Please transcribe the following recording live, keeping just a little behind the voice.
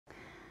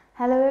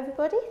Hello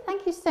everybody,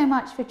 thank you so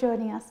much for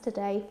joining us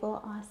today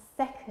for our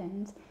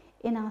second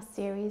in our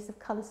series of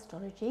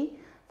Colorstrology,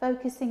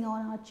 focusing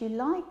on our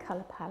July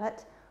colour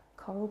palette,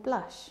 Coral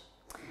Blush.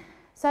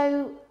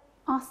 So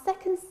our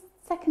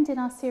second in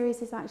our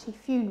series is actually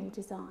funeral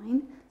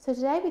design. So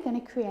today we're going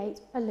to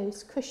create a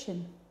loose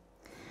cushion.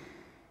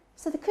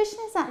 So the cushion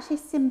is actually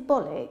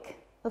symbolic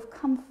of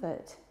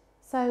comfort.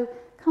 So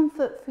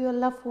comfort for your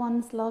loved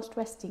one's last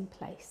resting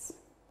place.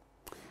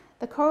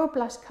 The Coral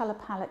Blush colour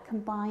palette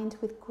combined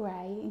with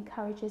grey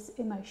encourages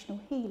emotional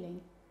healing.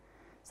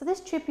 So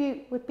this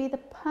tribute would be the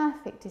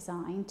perfect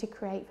design to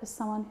create for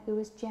someone who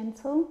was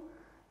gentle,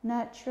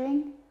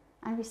 nurturing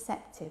and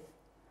receptive.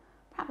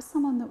 Perhaps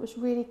someone that was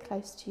really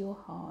close to your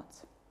heart.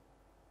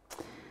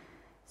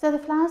 So the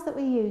flowers that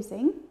we're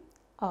using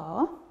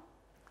are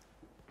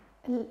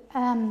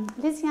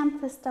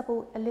Lisianthus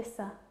double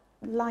Alissa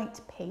light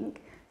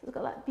pink. So it's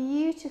got that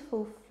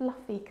beautiful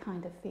fluffy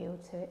kind of feel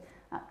to it,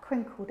 that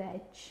crinkled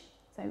edge.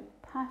 So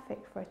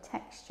perfect for a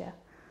texture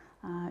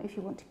if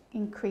you want to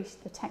increase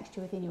the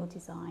texture within your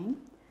design.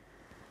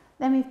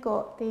 Then we've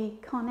got the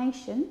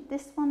Carnation,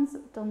 this one's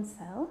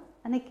Doncel,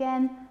 and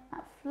again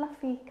that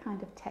fluffy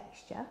kind of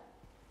texture.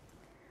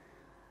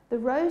 The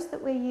rose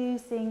that we're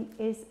using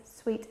is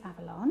Sweet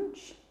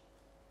Avalanche,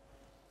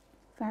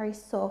 very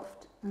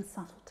soft and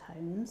subtle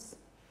tones.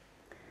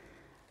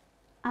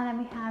 And then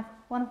we have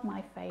one of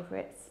my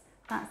favourites,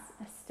 that's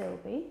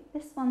Astilbe.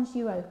 This one's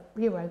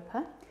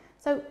Europa.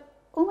 So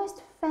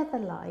almost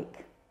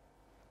feather-like,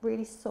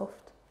 really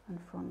soft and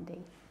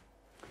frondy.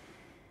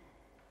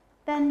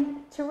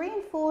 Then to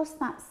reinforce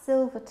that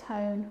silver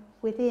tone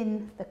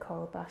within the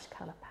Coral Blush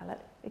colour palette,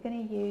 we're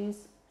going to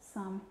use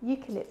some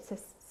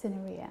Eucalyptus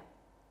cinerea.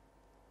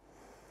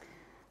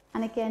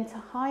 And again, to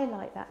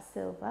highlight that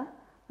silver,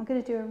 I'm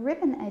going to do a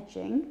ribbon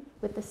edging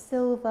with the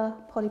silver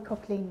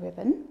polypropylene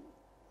ribbon.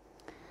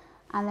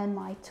 And then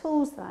my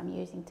tools that I'm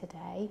using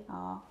today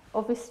are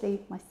obviously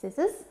my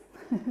scissors,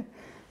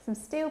 some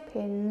steel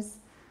pins,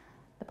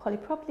 the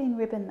polypropylene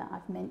ribbon that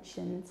I've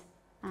mentioned,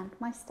 and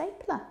my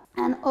stapler.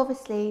 And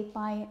obviously,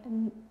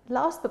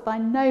 last but by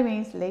no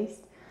means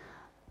least,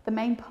 the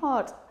main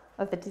part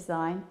of the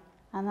design,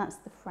 and that's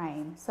the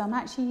frame. So I'm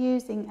actually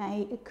using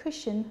a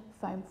cushion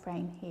foam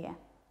frame here.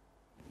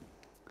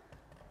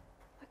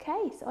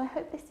 Okay, so I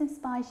hope this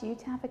inspires you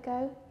to have a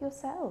go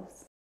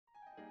yourselves.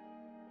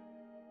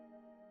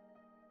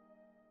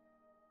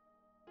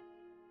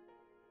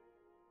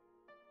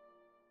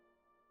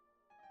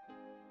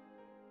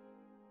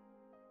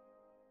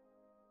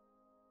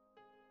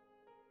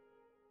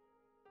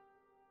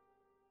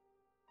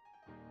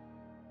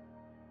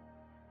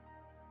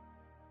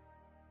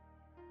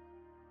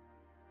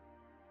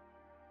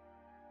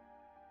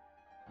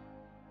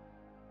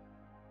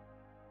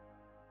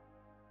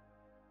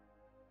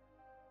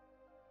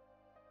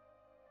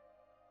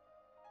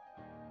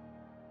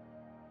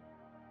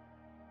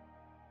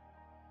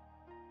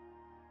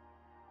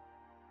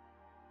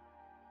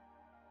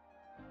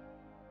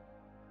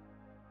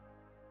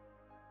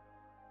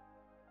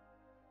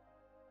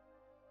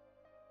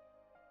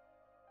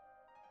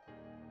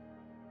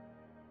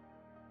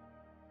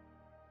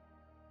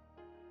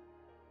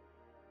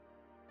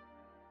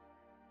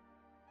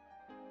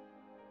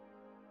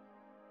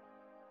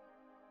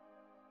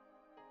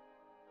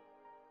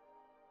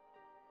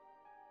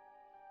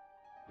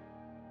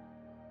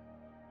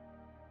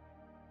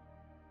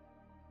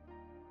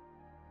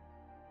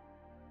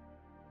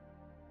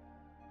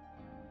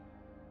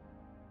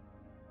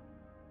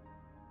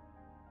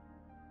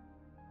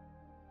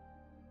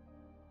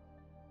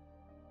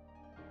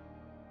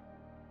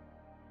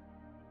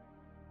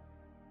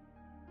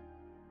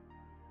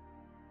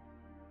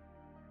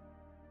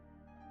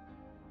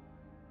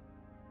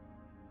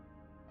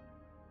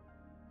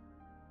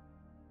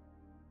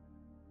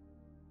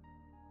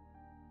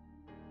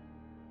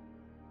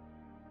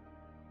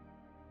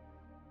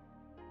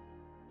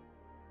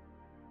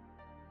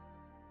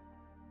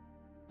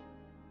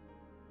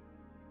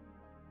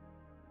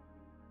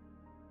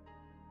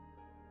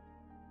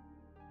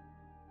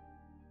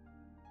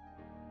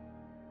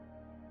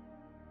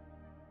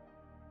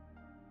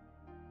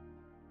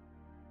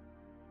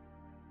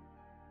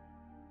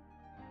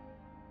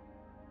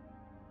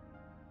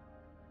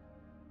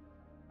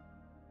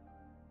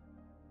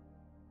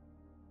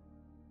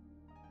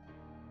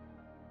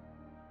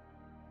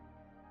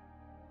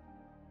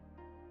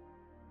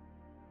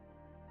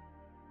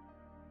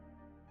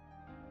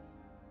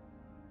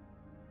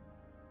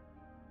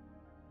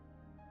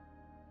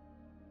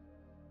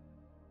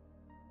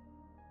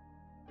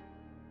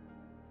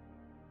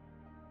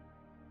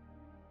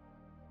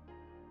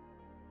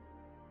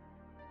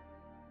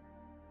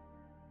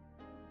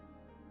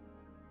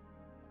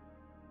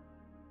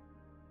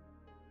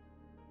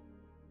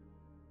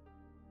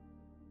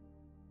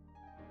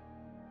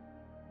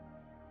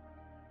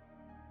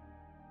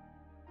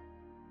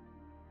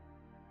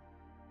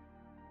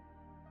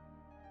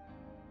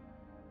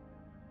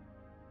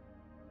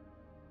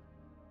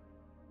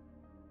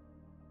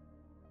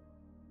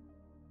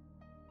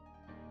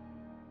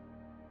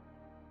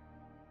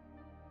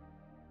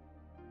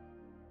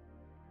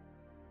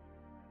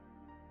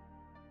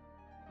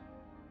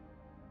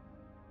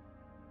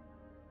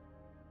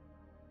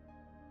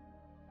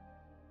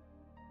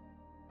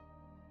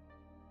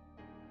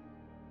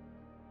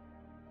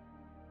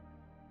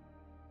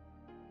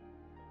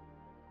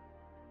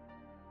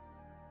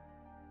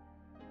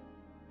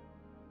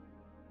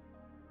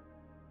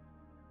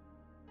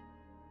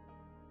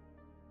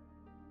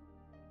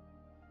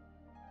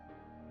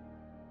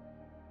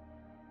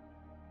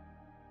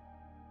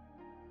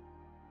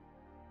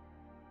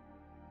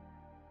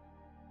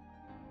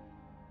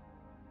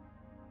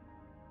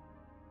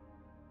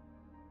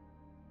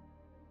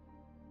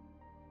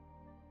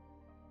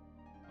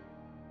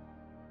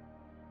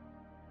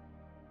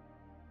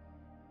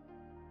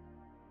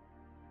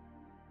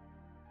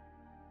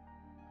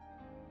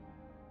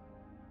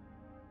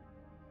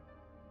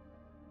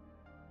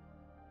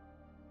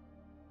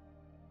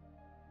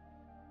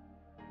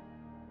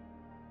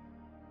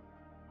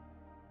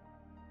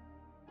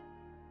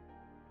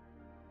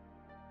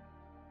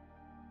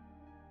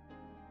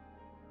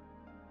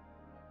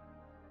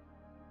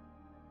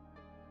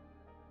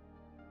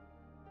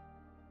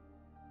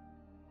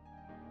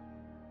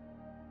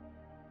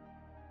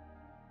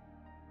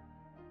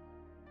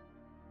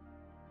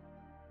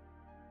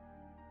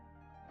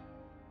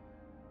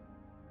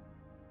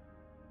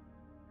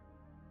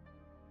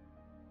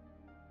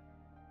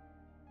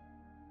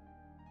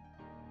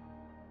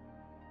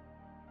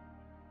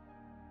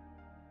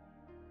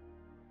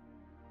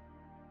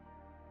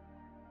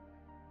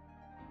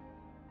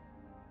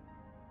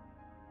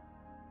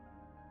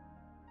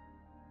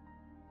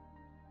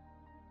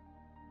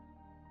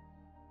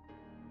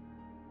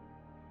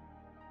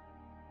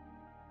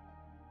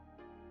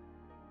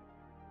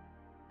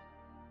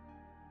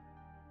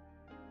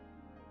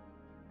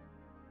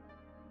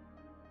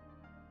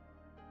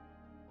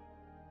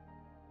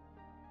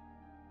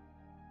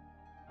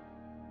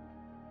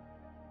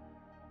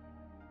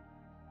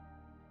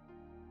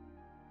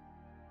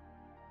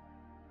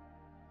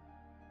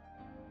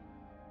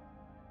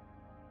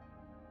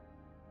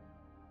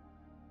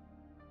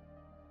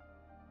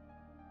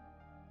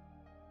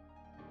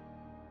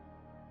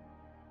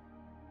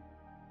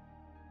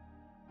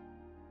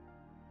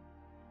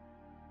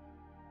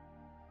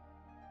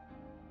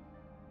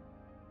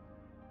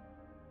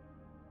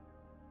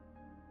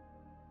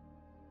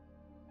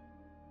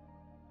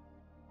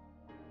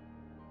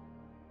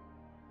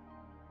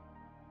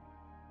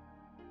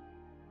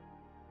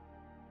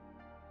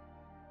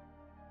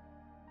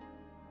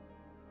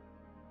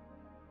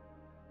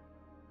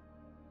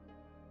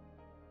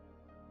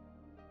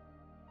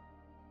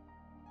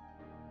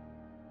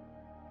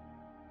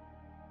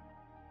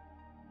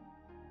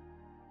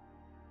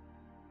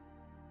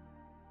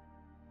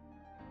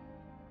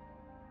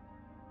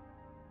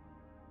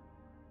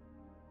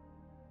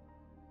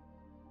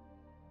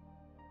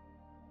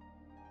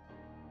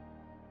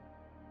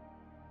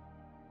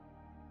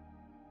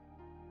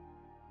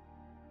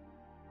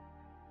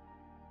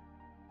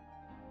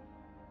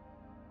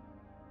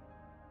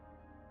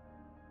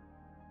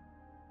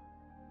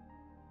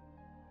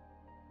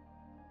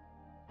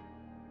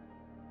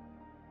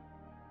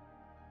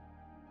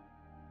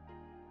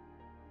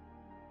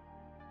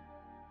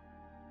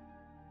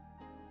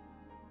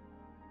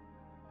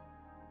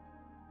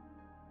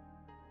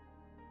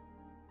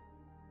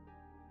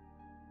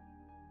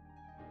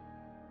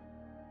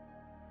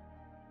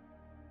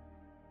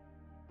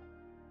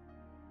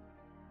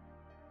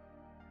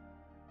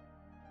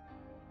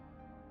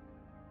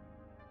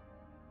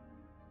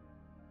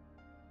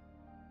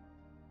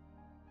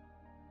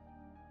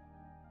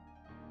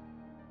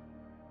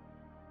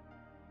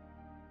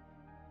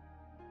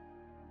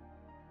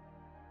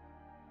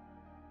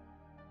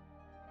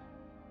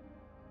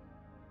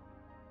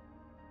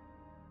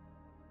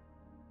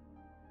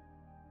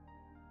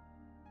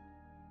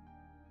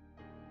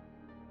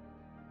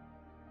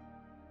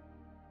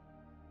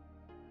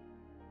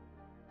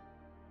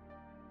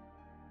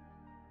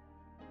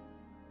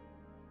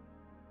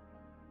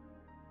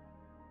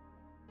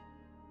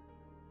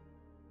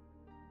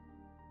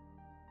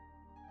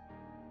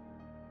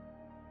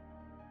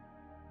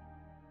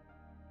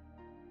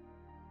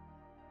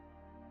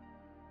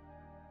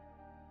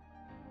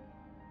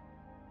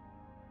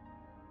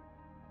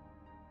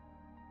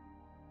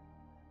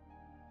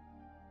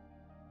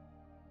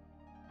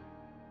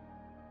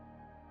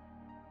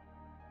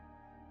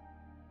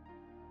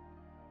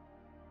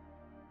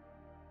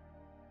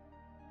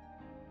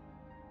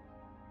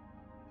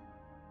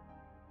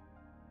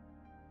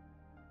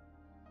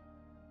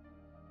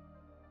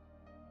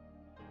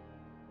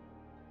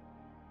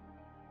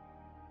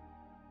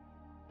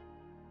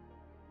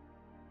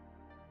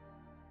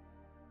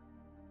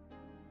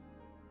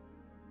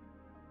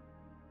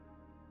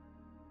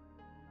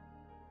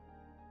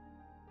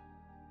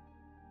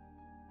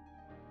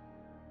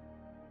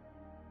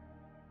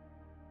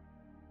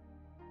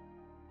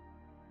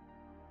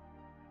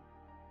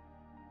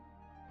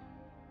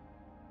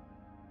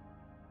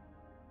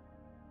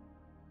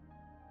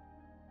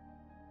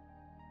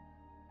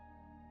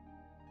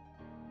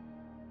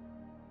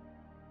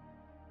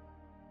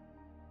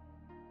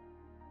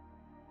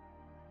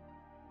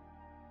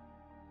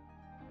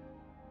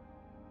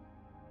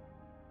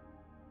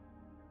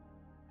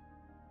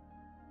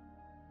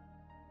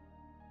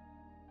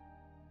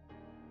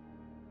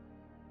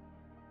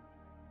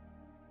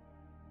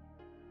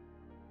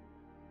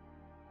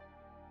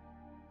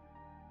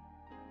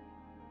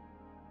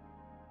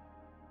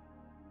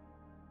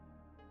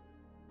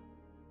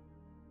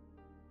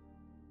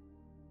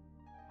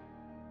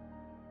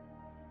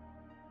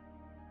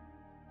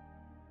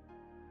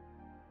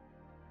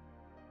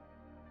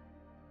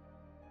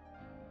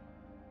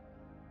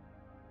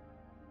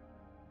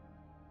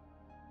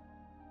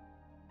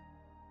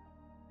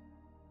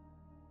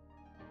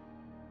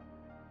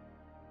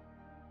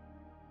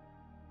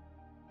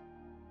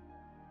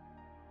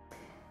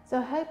 So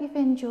I hope you've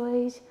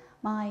enjoyed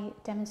my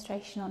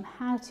demonstration on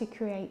how to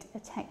create a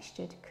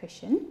textured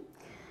cushion.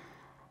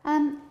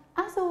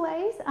 As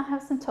always, I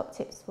have some top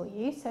tips for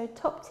you. So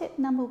top tip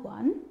number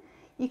 1,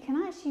 you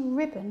can actually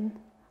ribbon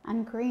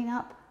and green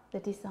up the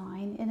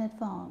design in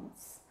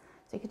advance.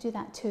 So you could do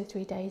that 2 or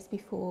 3 days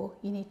before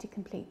you need to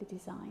complete the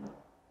design.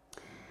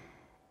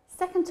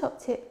 Second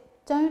top tip,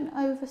 don't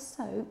over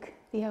soak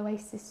the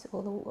Oasis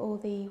or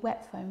the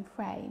wet foam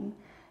frame,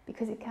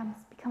 because it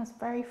becomes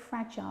very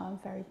fragile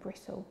and very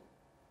brittle.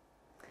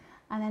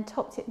 And then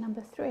top tip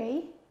number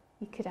 3,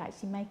 you could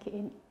actually make it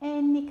in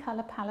any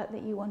colour palette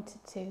that you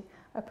wanted to,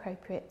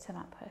 appropriate to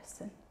that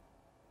person.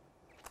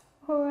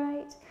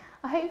 Alright,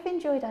 I hope you've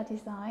enjoyed our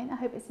design. I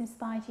hope it's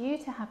inspired you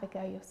to have a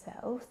go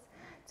yourselves.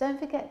 Don't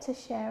forget to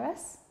share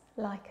us,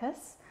 like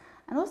us,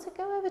 and also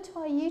go over to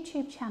our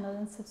YouTube channel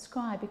and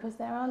subscribe, because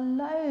there are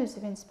loads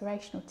of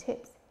inspirational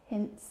tips,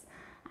 hints,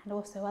 and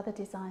also other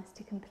designs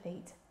to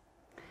complete.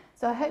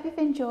 So I hope you've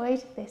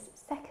enjoyed this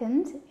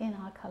second in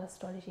our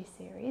Colorstrology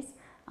series.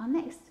 Our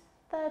next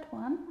third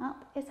one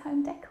up is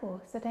home decor,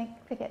 so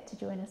don't forget to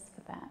join us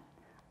for that.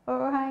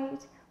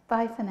 Alright,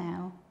 bye for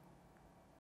now.